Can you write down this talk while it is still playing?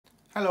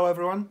Hello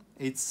everyone,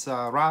 it's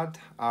Rad.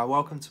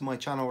 Welcome to my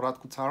channel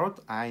Radko Tarot,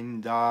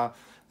 and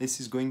this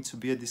is going to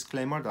be a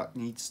disclaimer that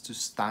needs to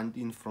stand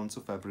in front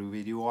of every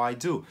video I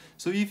do.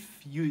 So if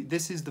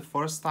this is the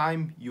first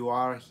time you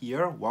are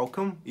here,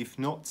 welcome. If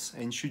not,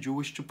 and should you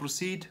wish to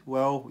proceed,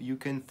 well, you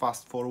can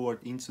fast forward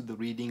into the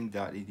reading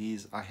that it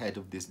is ahead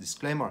of this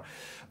disclaimer.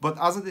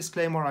 But as a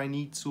disclaimer, I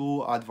need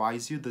to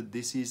advise you that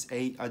this is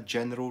a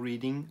general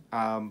reading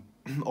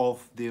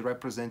of the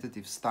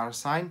representative star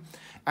sign,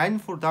 and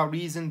for that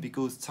reason,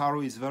 because tarot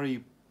is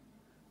very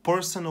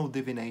personal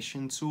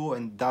divination tool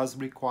and does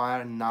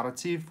require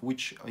narrative,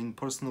 which in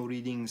personal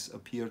readings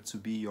appear to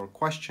be your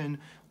question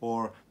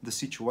or the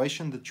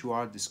situation that you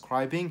are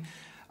describing.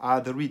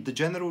 The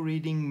general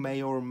reading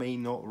may or may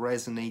not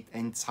resonate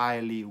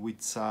entirely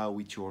with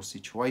your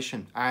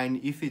situation,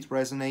 and if it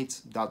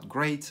resonates, that's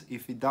great.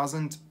 If it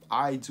doesn't,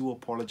 I do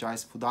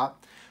apologize for that,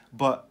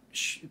 but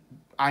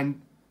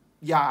and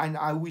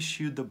I wish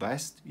you the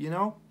best,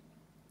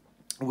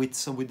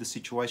 with the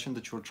situation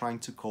that you're trying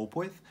to cope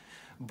with.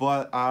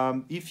 But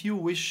if you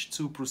wish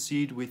to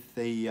proceed with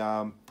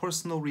the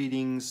personal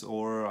readings,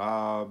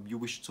 or you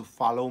wish to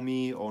follow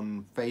me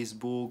on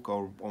Facebook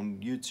or on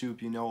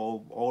YouTube,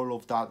 all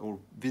of that, or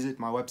visit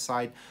my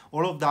website,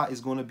 all of that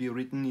is going to be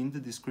written in the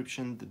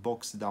description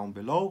box down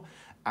below.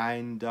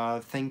 And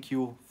thank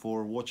you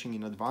for watching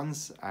in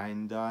advance,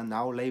 and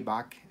now lay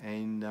back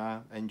and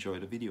enjoy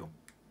the video.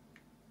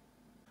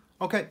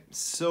 Okay,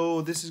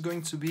 so this is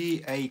going to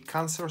be a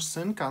Cancer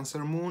Sun,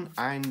 Cancer Moon,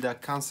 and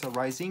Cancer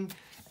Rising,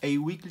 a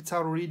weekly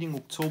tarot reading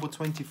October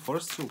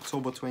 21st to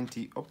October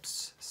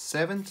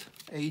 27th,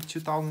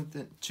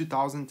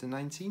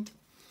 2019.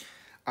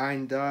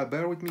 And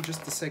bear with me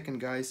just a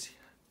second, guys,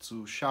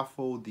 to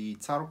shuffle the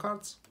tarot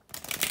cards.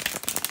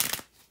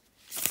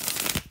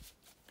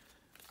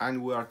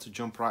 And we are to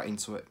jump right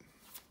into it.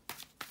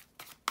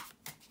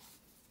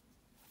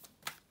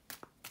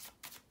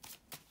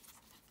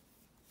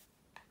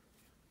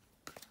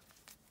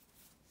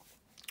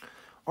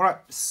 Alright,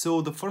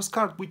 so the first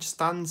card, which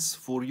stands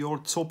for your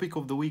topic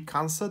of the week,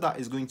 Cancer, that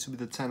is going to be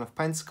the Ten of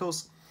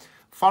Pentacles,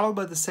 followed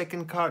by the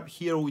second card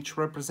here, which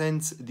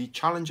represents the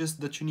challenges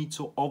that you need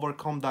to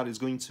overcome. That is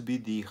going to be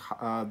the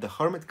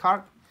Hermit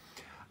card.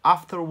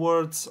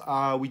 Afterwards,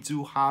 we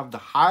do have the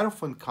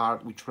Hierophant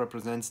card, which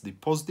represents the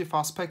positive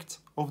aspect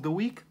of the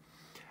week.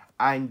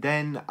 And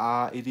then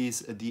it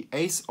is the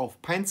Ace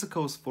of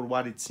Pentacles, for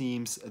what it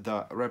seems,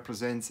 that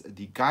represents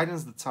the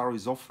guidance the tarot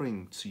is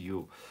offering to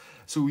you.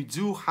 So we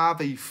do have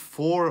a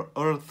 4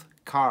 Earth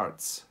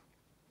cards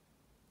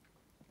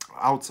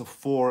out of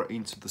 4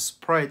 into the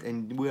spread,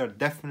 and we are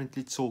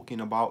definitely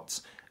talking about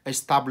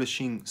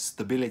establishing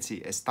stability,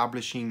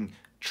 establishing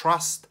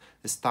trust,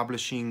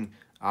 establishing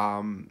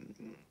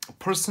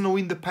personal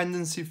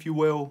independence, if you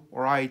will,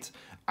 right?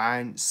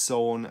 And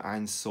so on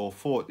and so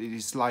forth. It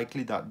is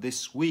likely that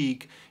this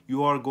week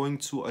you are going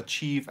to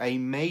achieve a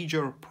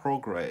major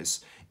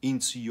progress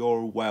into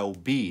your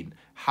well-being.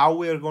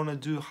 How you're gonna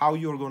do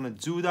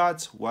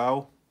that?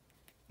 Well,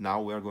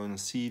 now we are going to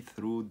see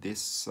through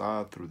this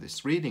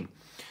reading.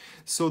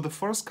 So the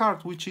first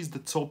card, which is the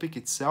topic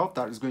itself,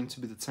 that is going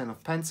to be the Ten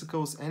of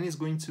Pentacles, and is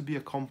going to be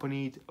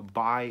accompanied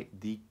by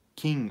the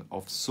King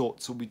of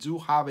Swords. So we do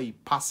have a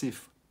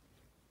passive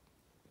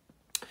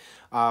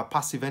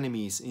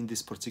enemies in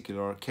this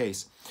particular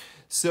case.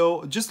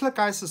 So just like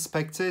I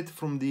suspected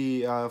from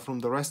the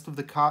rest of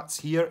the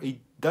cards here, it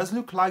does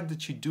look like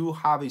that you do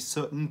have a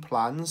certain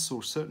plans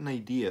or certain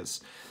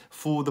ideas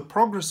for the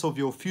progress of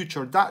your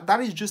future. That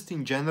is just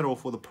in general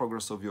for the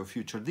progress of your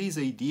future. These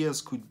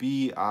ideas could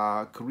be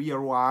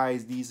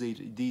career-wise. These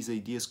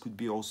ideas could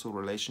be also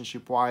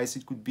relationship-wise.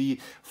 It could be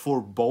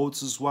for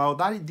both as well.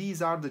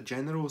 These are the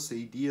general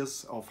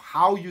ideas of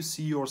how you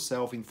see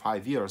yourself in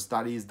 5 years.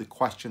 That is the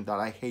question that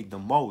I hate the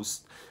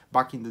most.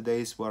 Back in the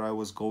days where I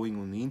was going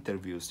on the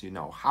interviews,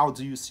 how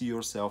do you see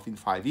yourself in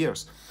 5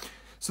 years?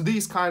 So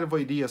these kind of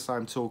ideas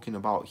I'm talking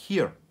about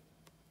here.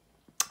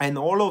 And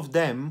all of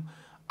them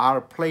are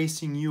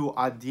placing you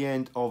at the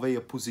end of a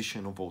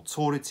position of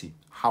authority.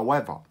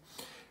 However,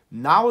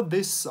 now at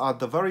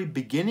the very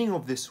beginning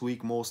of this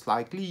week, most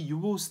likely, you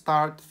will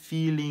start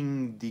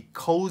feeling the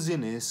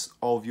coziness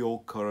of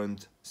your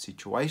current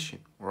situation,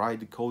 right?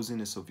 The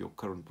coziness of your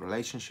current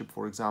relationship,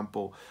 for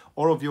example,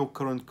 or of your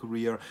current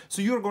career.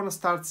 So you're going to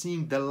start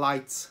seeing the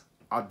lights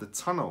at the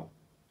tunnel.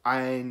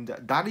 And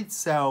that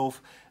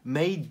itself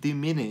may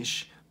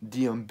diminish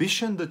the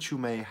ambition that you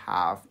may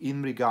have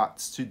in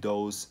regards to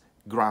those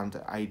grand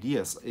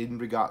ideas, in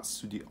regards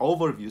to the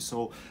overview.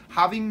 So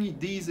having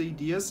these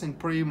ideas and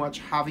pretty much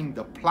having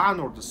the plan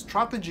or the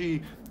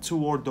strategy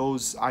toward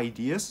those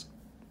ideas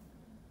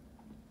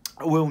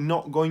will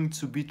not going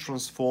to be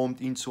transformed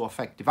into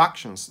effective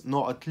actions,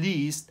 not at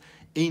least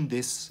in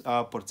this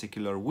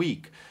particular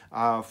week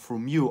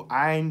from you.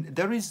 And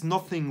there is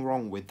nothing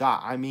wrong with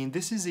that. I mean,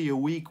 this is a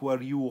week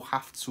where you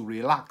have to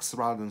relax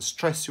rather than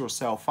stress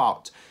yourself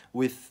out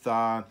with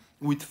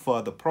with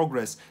further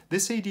progress.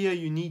 This idea,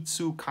 you need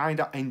to kind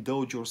of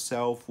indulge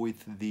yourself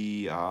with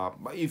the,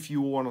 if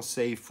you want to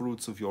say,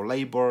 fruits of your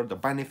labor, the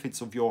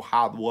benefits of your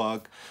hard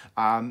work,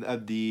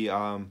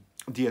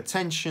 the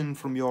attention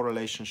from your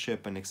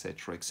relationship, and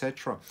etc,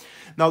 etc.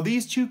 Now,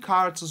 these two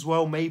cards as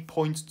well may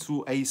point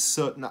to a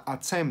certain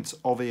attempt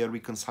of a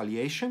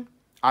reconciliation,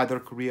 either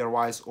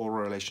career-wise or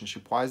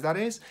relationship-wise, that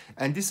is.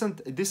 And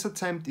this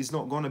attempt is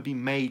not going to be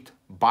made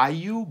by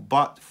you,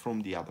 but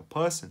from the other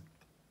person.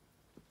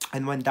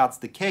 And when that's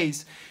the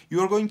case,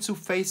 you're going to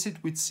face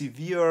it with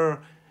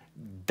severe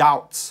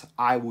doubts,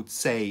 I would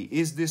say.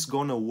 Is this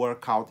going to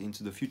work out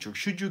into the future?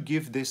 Should you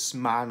give this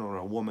man or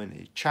a woman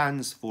a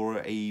chance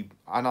for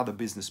another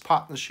business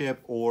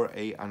partnership or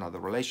another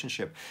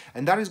relationship?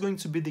 And that is going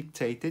to be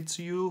dictated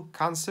to you,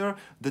 Cancer,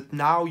 that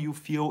now you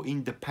feel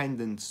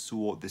independent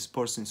toward this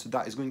person. So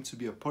that is going to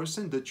be a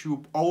person that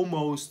you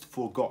almost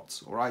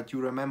forgot, all right?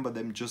 You remember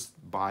them just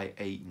by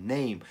a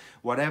name.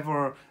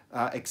 Whatever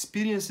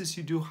experiences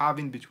you do have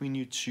in between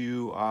you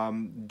two,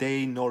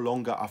 they no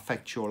longer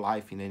affect your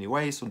life in any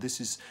way. So this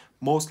is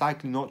most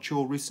likely not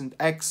your recent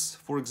ex,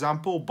 for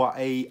example, but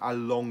a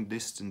long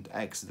distant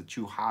ex that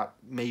you had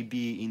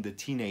maybe in the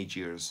teenage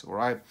years, all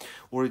right?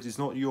 Or it is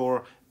not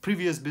your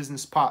previous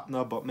business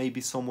partner, but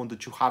maybe someone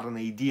that you had an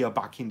idea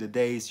back in the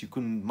days, you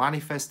couldn't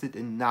manifest it,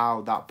 and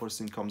now that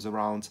person comes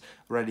around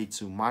ready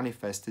to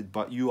manifest it,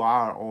 but you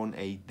are on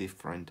a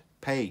different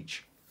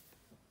page.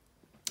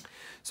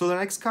 So the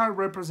next card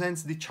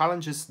represents the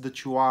challenges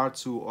that you are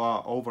to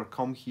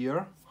overcome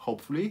here,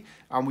 hopefully.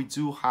 And we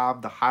do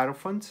have the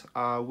Hierophant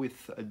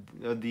with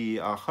the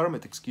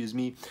Hermit, excuse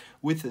me,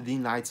 with the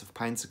Knights of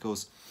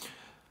Pentacles.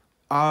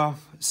 The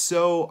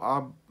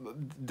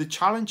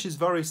challenge is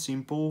very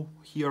simple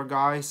here,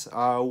 guys.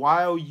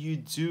 While you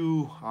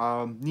do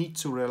need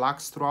to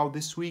relax throughout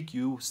this week,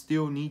 you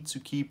still need to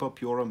keep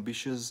up your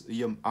ambitions,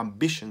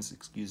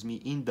 excuse me,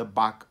 in the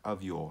back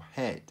of your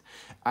head.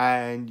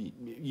 And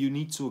you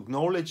need to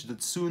acknowledge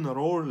that sooner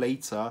or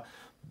later,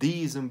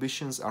 these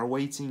ambitions are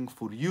waiting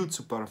for you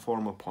to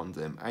perform upon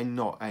them and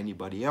not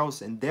anybody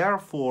else. And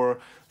therefore,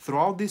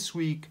 throughout this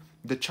week,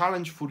 the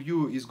challenge for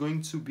you is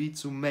going to be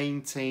to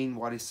maintain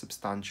what is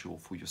substantial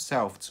for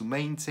yourself, to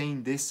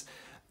maintain this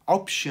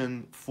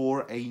option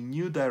for a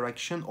new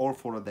direction or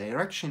for a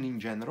direction in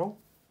general,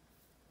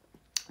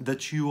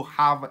 that you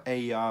have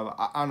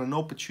an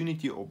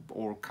opportunity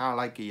or kind of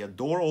like a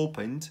door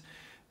opened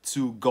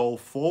to go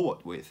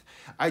forward with.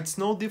 It's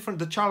no different.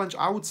 The challenge,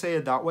 I would say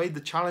it that way, the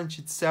challenge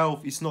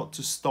itself is not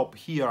to stop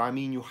here. I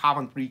mean, you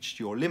haven't reached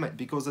your limit,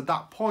 because at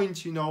that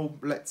point, you know,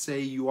 let's say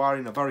you are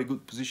in a very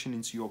good position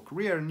into your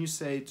career and you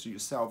say to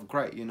yourself,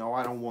 great, you know,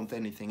 I don't want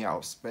anything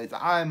else, but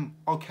I'm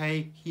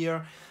okay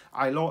here.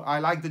 I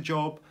like the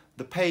job,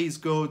 the pay is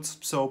good,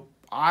 so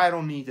I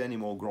don't need any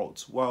more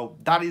growth. Well,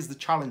 that is the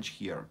challenge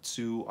here,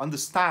 to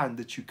understand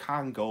that you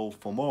can go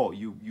for more.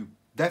 You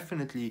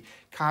definitely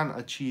can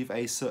achieve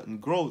a certain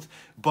growth,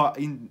 but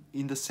in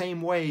the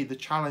same way, the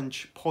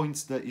challenge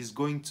points that is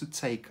going to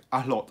take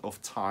a lot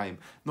of time,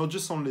 not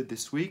just only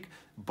this week,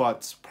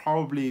 but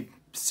probably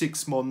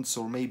 6 months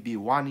or maybe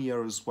 1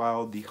 year as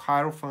well. The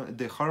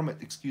Hermit,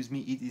 excuse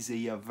me, it is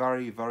a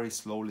very, very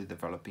slowly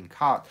developing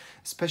card,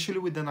 especially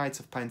with the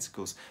Knights of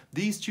Pentacles.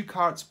 These two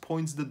cards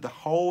points that the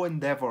whole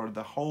endeavor,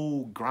 the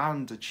whole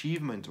grand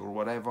achievement or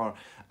whatever,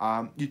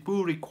 it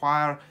will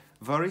require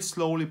very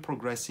slowly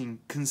progressing,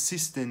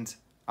 consistent,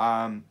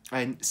 and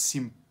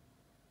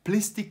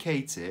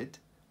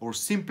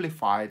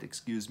simplified,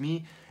 excuse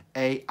me,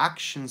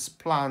 actions,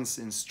 plans,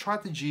 and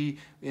strategy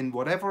in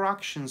whatever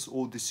actions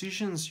or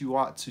decisions you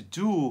are to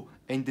do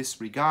in this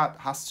regard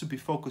has to be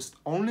focused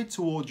only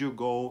toward your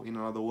goal, in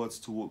other words,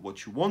 toward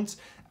what you want,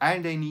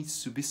 and it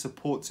needs to be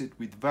supported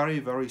with very,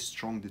 very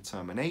strong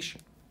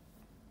determinations,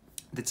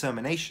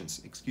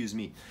 excuse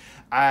me,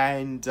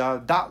 and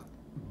that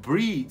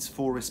breeds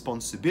for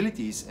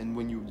responsibilities. And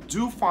when you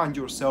do find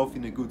yourself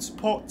in a good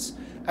spot,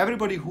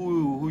 everybody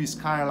who is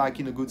kind of like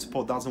in a good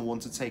spot doesn't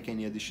want to take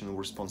any additional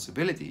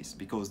responsibilities,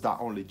 because that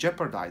only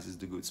jeopardizes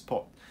the good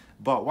spot.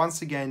 But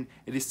once again,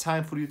 it is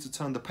time for you to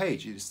turn the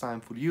page. It is time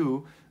for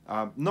you,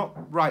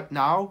 not right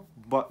now,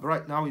 but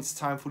right now it's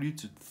time for you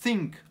to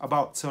think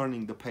about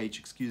turning the page,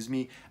 excuse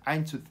me,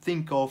 and to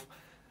think of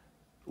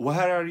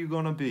where are you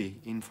gonna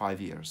be in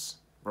 5 years,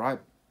 right?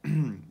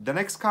 The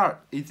next card,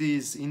 it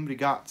is in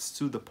regards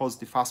to the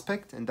positive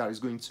aspect, and that is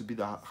going to be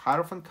the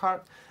Hierophant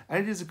card,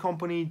 and it is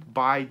accompanied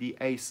by the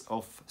Ace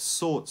of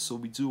Swords. So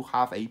we do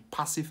have a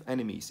passive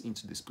enemies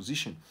into this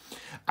position,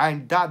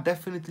 and that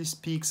definitely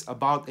speaks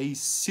about a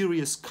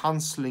serious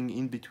counseling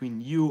in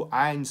between you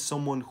and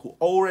someone who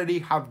already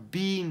have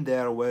been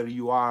there where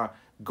you are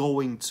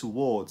going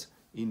toward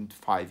in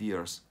 5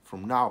 years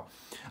from now.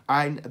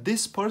 And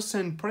this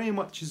person pretty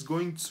much is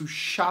going to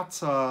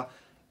shatter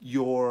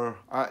your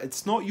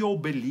it's not your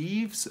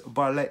beliefs,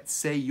 but let's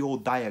say your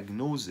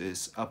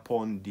diagnosis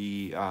upon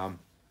the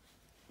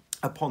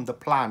upon the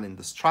plan and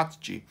the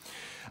strategy.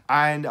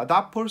 And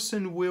that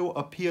person will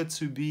appear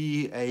to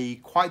be a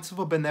quite of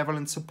a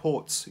benevolent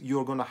support.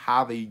 You're going to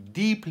have a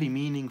deeply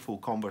meaningful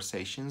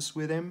conversations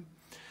with him,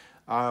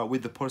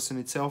 with the person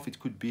itself. It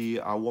could be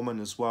a woman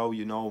as well,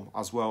 you know,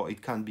 as well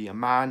it can be a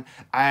man.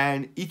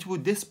 And it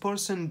would, this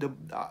person,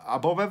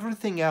 above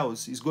everything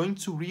else, is going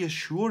to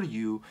reassure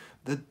you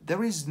that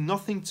there is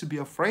nothing to be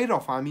afraid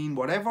of. I mean,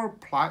 whatever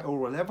plight or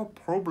whatever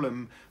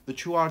problem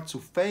that you are to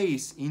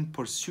face in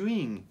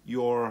pursuing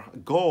your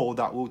goal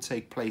that will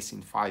take place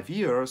in 5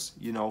 years,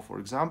 you know, for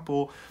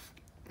example,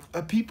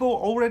 people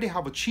already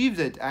have achieved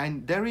it,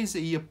 and there is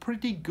a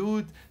pretty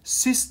good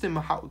system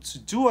how to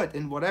do it.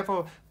 And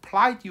whatever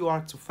plight you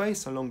are to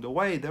face along the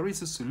way, there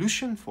is a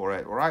solution for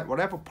it, all right?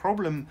 Whatever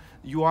problem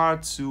you are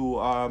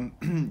to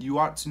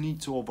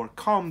need to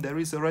overcome, there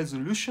is a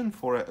resolution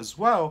for it as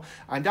well,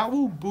 and that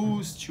will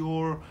boost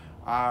your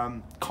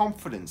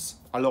confidence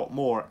a lot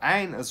more,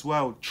 and as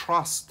well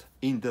trust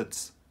in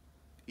that,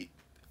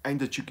 and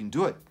that you can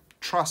do it.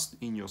 Trust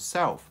in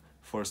yourself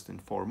first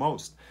and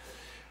foremost.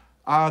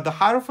 The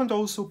Hierophant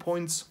also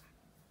points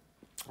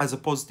as a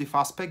positive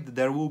aspect that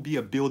there will be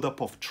a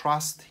buildup of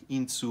trust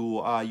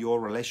into your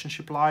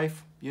relationship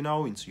life, you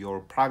know, into your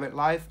private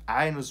life,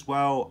 and as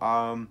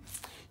well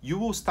you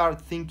will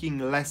start thinking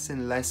less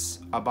and less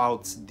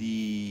about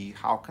the,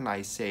 how can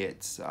I say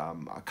it,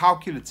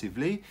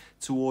 calculatively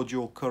toward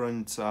your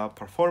current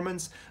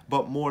performance,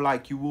 but more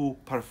like you will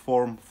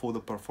perform for the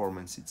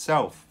performance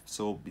itself.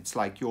 So it's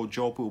like your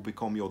job will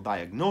become your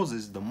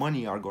diagnosis. The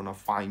money are gonna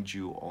find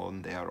you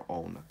on their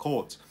own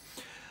accord.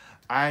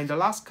 And the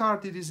last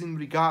card, it is in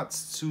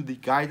regards to the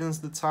guidance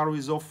that Tarot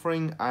is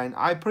offering, and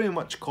I pretty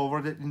much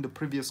covered it in the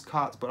previous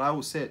cards, but I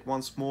will say it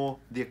once more.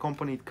 The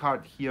accompanied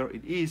card here,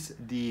 it is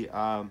the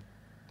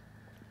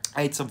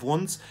Eight of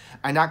Wands,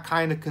 and that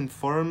kind of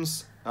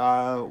confirms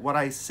what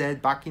I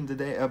said back in the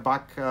day,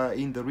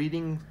 in the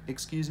reading,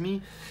 excuse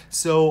me.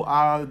 So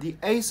the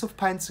Ace of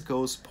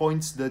Pentacles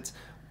points that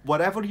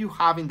whatever you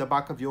have in the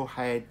back of your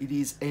head, it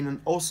is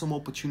an awesome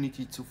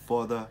opportunity to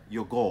further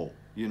your goal,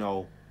 you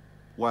know,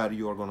 where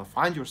you are going to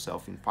find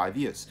yourself in 5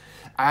 years.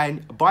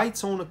 And by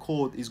its own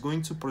accord is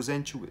going to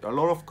present you with a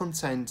lot of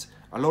content,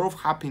 a lot of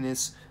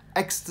happiness,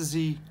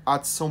 ecstasy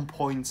at some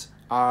point.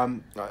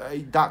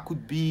 That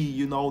could be,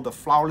 you know, the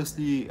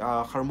flawlessly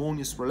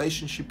harmonious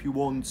relationship you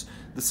want,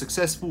 the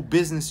successful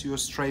business you're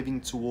striving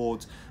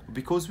towards.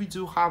 Because we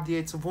do have the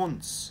Eight of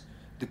Wands,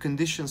 the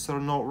conditions are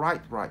not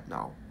right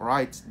now,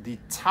 right? The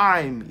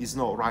time is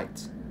not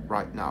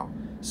right now.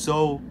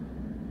 So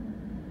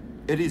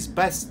it is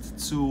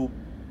best to,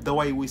 the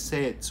way we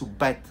say it, to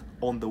bet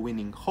on the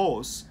winning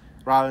horse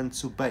rather than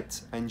to bet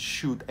and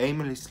shoot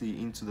aimlessly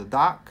into the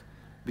dark,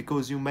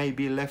 because you may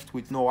be left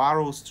with no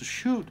arrows to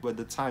shoot when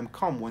the time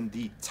comes, when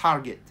the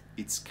target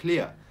is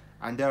clear,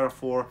 and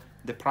therefore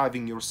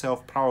depriving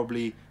yourself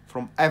probably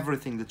from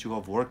everything that you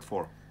have worked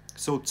for.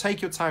 So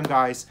take your time,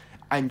 guys.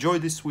 Enjoy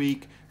this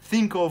week.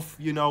 Think of,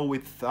 you know,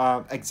 with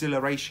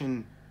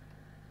exhilaration,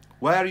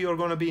 where you're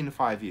going to be in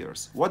 5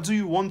 years. What do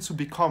you want to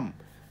become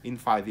in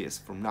 5 years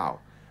from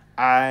now?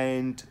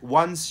 And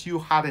once you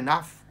had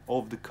enough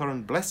of the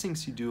current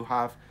blessings you do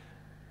have,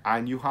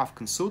 and you have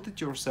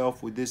consulted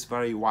yourself with this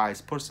very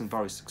wise person,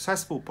 very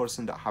successful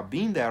person that have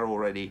been there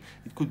already,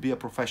 it could be a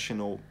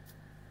professional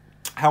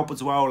help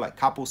as well, like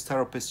couples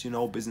therapist, you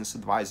know, business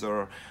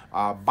advisor,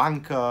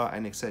 banker,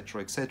 and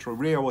etc,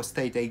 real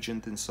estate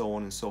agent, and so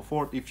on and so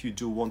forth. If you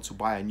do want to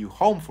buy a new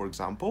home, for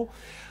example,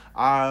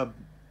 and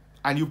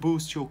you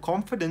boost your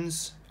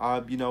confidence,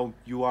 you know,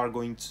 you are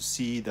going to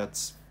see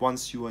that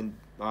once you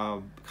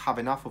have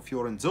enough of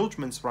your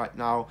indulgence right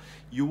now,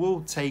 you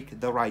will take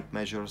the right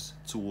measures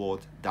toward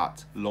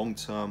that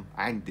long-term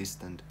and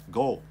distant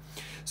goal.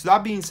 So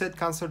that being said,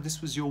 Cancer, this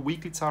was your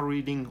weekly tarot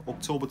reading,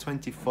 October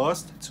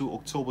 21st to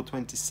October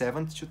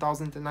 27th,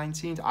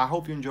 2019. I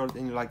hope you enjoyed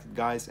and you liked it,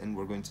 guys, and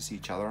we're going to see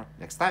each other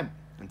next time.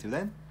 Until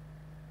then,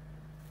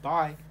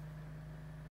 bye.